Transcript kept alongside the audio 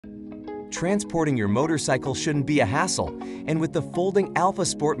Transporting your motorcycle shouldn't be a hassle, and with the folding Alpha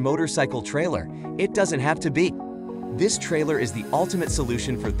Sport motorcycle trailer, it doesn't have to be. This trailer is the ultimate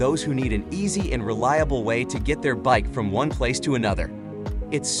solution for those who need an easy and reliable way to get their bike from one place to another.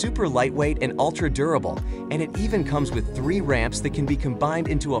 It's super lightweight and ultra durable, and it even comes with 3 ramps that can be combined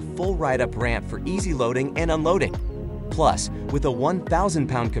into a full ride-up ramp for easy loading and unloading. Plus, with a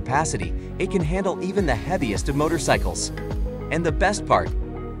 1,000-pound capacity, it can handle even the heaviest of motorcycles. And the best part,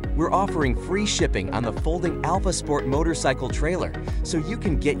 we're offering free shipping on the folding Alpha Sport motorcycle trailer, so you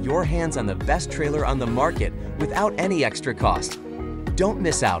can get your hands on the best trailer on the market without any extra cost. Don't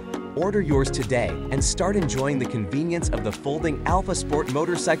miss out. Order yours today and start enjoying the convenience of the folding Alpha Sport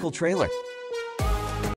motorcycle trailer.